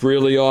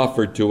freely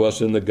offered to us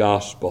in the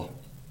gospel.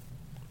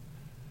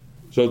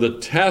 So the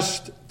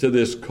test to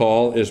this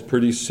call is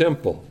pretty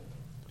simple.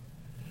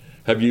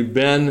 Have you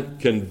been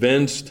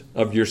convinced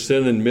of your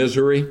sin and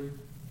misery?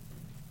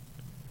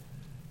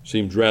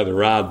 Seems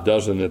rather odd,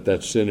 doesn't it,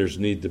 that sinners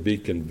need to be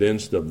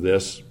convinced of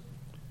this?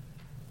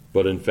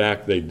 But in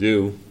fact, they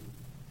do.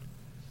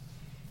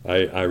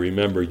 I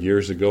remember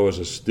years ago as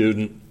a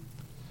student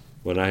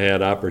when I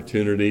had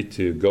opportunity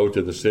to go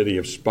to the city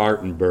of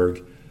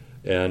Spartanburg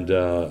and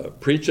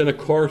preach in a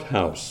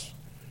courthouse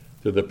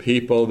to the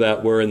people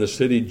that were in the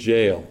city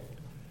jail.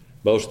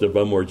 Most of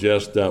them were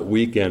just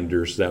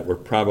weekenders that were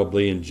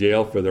probably in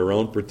jail for their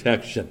own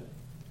protection.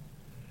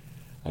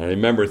 I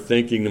remember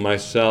thinking to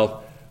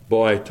myself,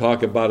 boy,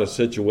 talk about a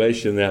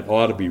situation that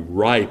ought to be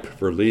ripe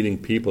for leading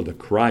people to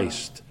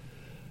Christ.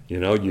 You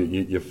know,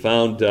 you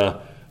found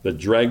the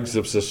dregs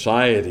of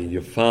society.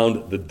 You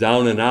found the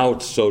down and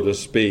out, so to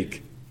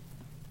speak.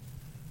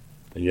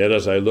 And yet,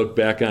 as I look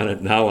back on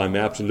it now, I'm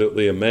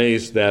absolutely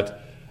amazed that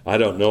I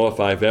don't know if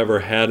I've ever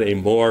had a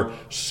more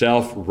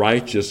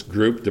self-righteous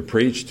group to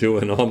preach to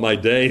in all my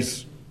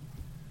days.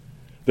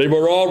 They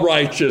were all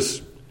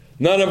righteous.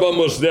 None of them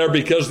was there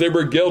because they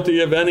were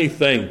guilty of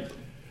anything.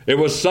 It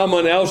was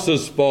someone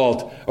else's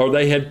fault, or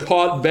they had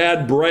caught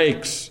bad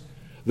breaks.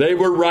 They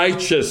were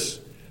righteous,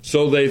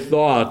 so they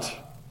thought.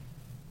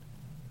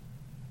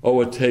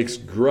 Oh, it takes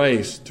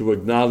grace to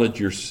acknowledge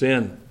your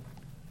sin.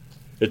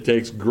 It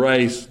takes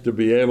grace to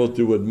be able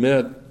to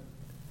admit,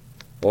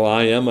 oh,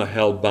 I am a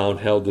hell-bound,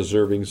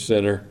 hell-deserving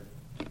sinner.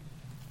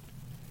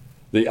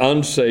 The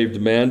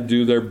unsaved man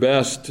do their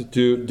best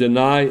to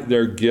deny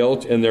their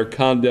guilt and their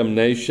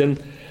condemnation.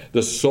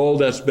 The soul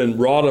that's been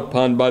wrought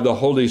upon by the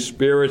Holy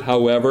Spirit,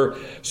 however,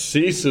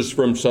 ceases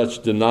from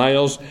such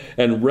denials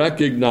and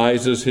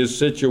recognizes his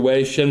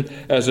situation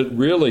as it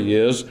really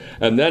is,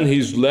 and then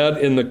he's led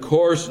in the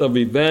course of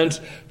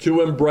events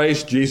to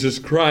embrace Jesus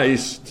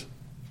Christ.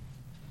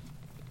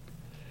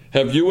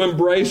 Have you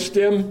embraced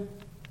him?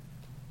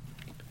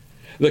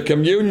 The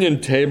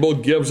communion table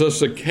gives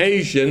us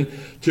occasion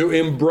to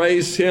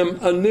embrace him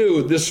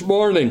anew this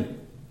morning.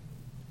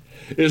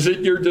 Is it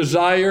your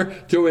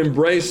desire to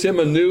embrace him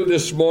anew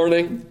this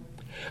morning?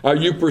 Are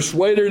you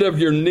persuaded of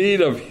your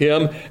need of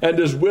him and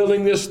his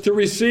willingness to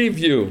receive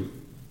you?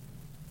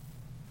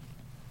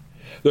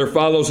 There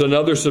follows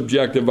another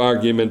subjective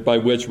argument by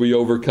which we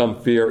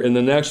overcome fear. In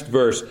the next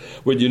verse,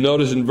 would you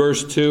notice in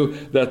verse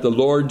 2 that the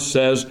Lord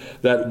says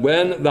that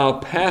when thou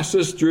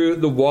passest through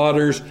the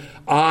waters,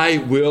 I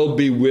will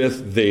be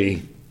with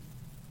thee.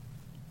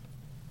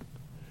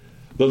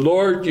 The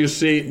Lord, you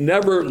see,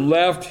 never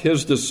left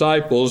his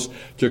disciples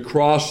to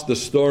cross the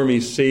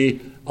stormy sea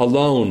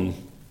alone.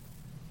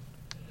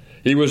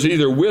 He was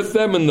either with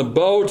them in the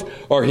boat,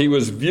 or he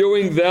was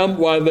viewing them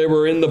while they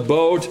were in the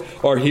boat,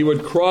 or he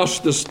would cross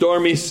the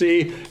stormy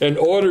sea in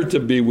order to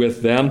be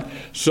with them.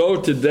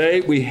 So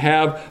today we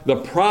have the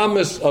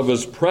promise of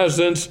his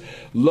presence.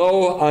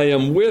 Lo, I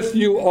am with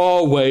you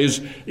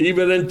always,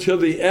 even until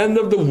the end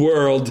of the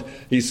world,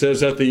 he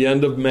says at the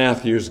end of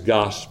Matthew's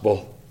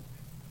gospel.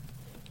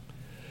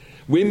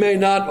 We may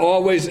not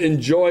always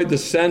enjoy the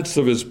sense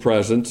of his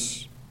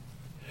presence.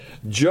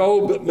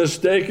 Job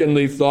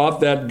mistakenly thought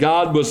that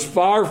God was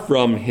far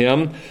from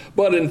him,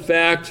 but in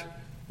fact,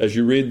 as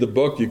you read the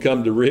book, you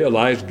come to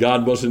realize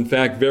God was in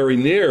fact very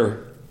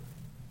near.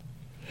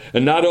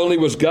 And not only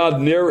was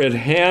God near at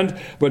hand,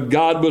 but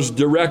God was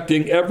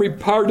directing every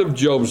part of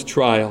Job's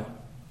trial.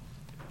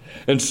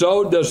 And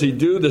so does he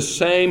do the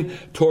same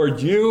toward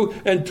you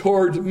and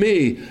toward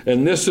me.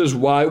 And this is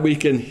why we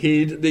can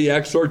heed the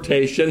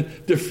exhortation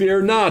to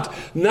fear not.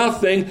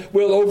 Nothing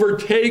will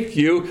overtake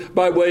you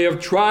by way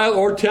of trial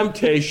or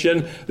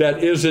temptation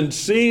that isn't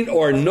seen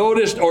or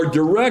noticed or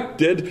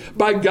directed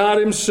by God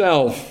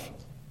himself.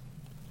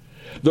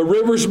 The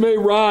rivers may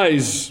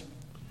rise,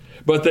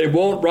 but they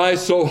won't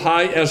rise so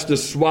high as to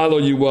swallow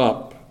you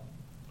up.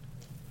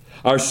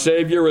 Our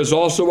Savior is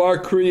also our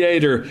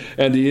Creator,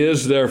 and he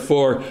is,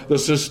 therefore, the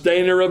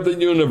sustainer of the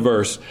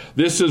universe.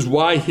 This is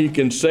why he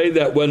can say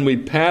that when we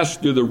pass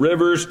through the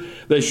rivers,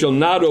 they shall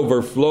not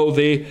overflow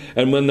thee,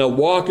 and when thou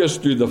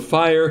walkest through the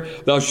fire,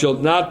 thou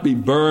shalt not be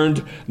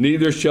burned,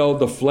 neither shall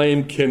the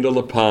flame kindle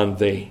upon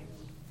thee.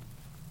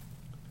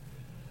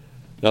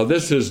 Now,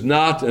 this is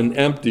not an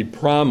empty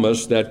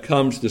promise that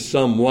comes to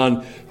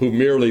someone who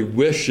merely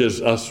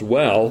wishes us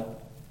well.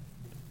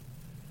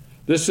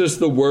 This is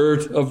the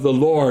word of the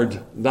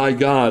Lord, thy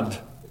God,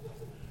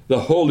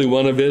 the Holy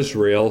One of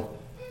Israel,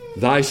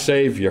 thy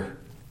Savior.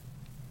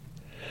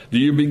 Do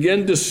you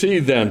begin to see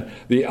then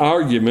the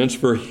arguments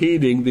for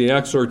heeding the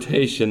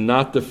exhortation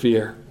not to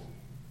fear?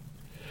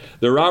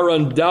 There are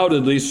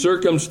undoubtedly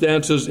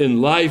circumstances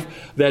in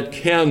life that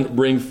can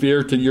bring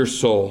fear to your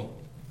soul.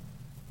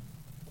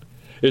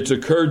 It's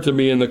occurred to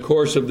me in the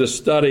course of this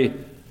study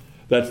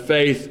that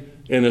faith,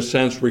 in a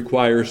sense,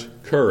 requires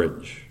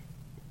courage.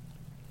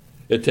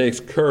 It takes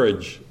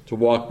courage to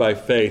walk by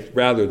faith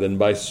rather than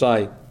by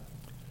sight.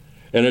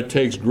 And it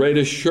takes great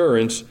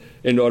assurance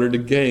in order to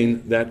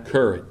gain that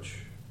courage.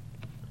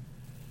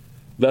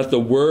 Let the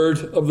word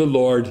of the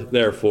Lord,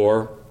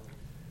 therefore,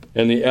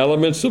 and the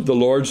elements of the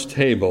Lord's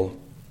table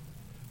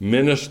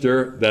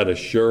minister that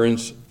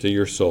assurance to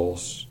your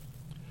souls.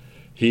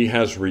 He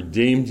has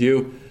redeemed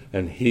you,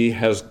 and he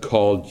has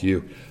called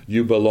you.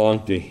 You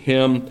belong to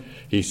him.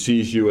 He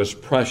sees you as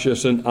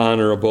precious and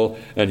honorable,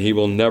 and he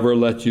will never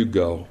let you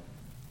go.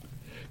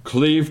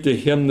 Cleave to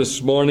him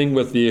this morning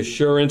with the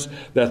assurance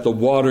that the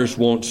waters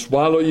won't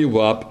swallow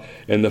you up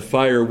and the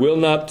fire will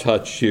not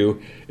touch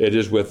you. It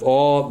is with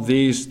all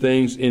these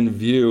things in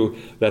view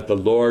that the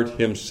Lord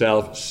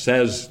himself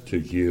says to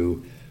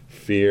you,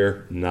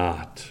 fear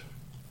not.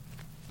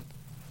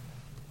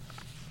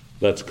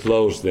 Let's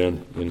close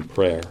then in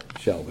prayer,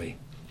 shall we?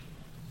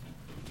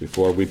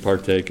 Before we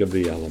partake of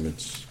the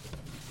elements.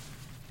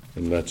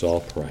 And let's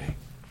all pray.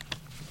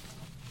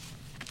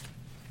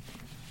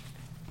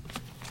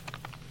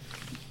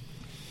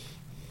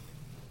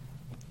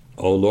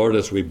 O Lord,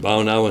 as we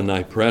bow now in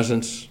thy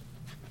presence,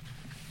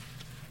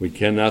 we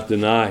cannot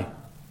deny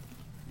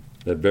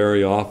that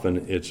very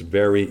often it's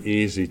very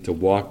easy to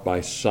walk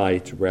by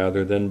sight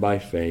rather than by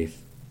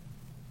faith.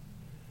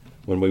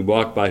 When we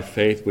walk by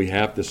faith, we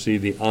have to see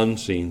the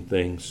unseen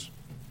things.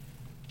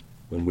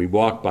 When we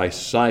walk by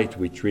sight,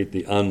 we treat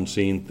the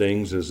unseen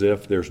things as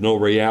if there's no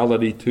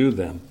reality to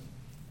them.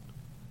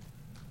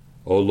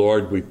 O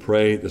Lord, we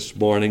pray this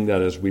morning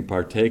that as we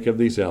partake of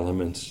these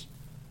elements,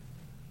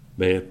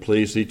 may it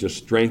please thee to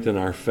strengthen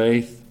our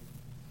faith.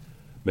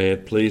 May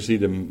it please thee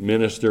to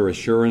minister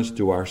assurance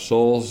to our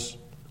souls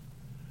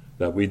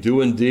that we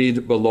do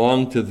indeed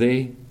belong to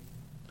thee.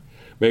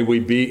 May we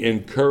be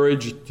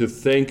encouraged to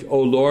think, O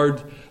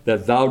Lord,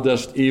 that thou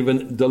dost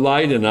even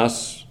delight in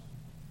us.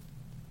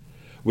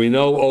 We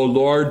know, O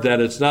Lord,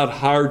 that it's not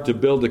hard to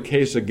build a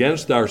case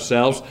against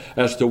ourselves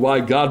as to why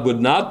God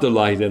would not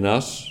delight in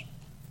us.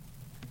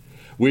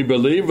 We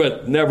believe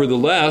it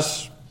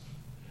nevertheless,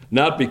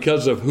 not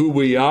because of who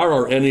we are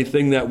or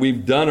anything that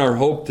we've done or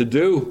hope to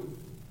do.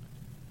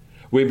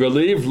 We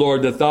believe,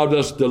 Lord, that thou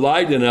dost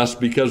delight in us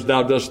because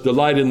thou dost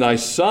delight in thy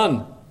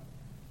Son,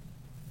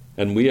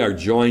 and we are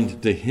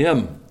joined to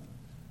him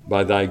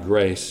by thy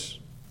grace.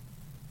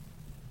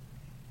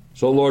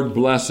 So, Lord,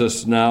 bless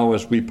us now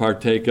as we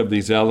partake of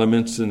these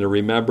elements in the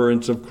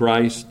remembrance of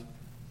Christ,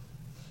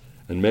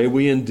 and may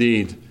we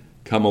indeed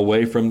come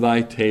away from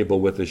thy table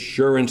with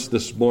assurance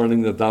this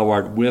morning that thou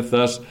art with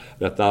us,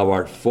 that thou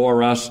art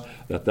for us,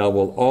 that thou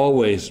wilt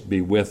always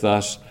be with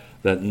us,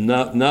 that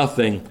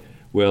nothing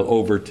will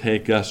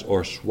overtake us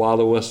or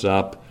swallow us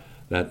up,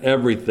 that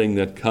everything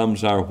that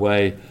comes our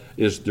way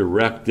is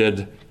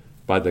directed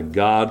by the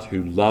God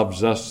who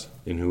loves us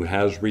and who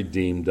has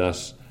redeemed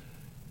us.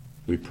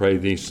 We pray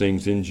these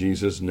things in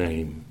Jesus'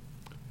 name.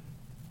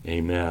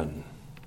 Amen.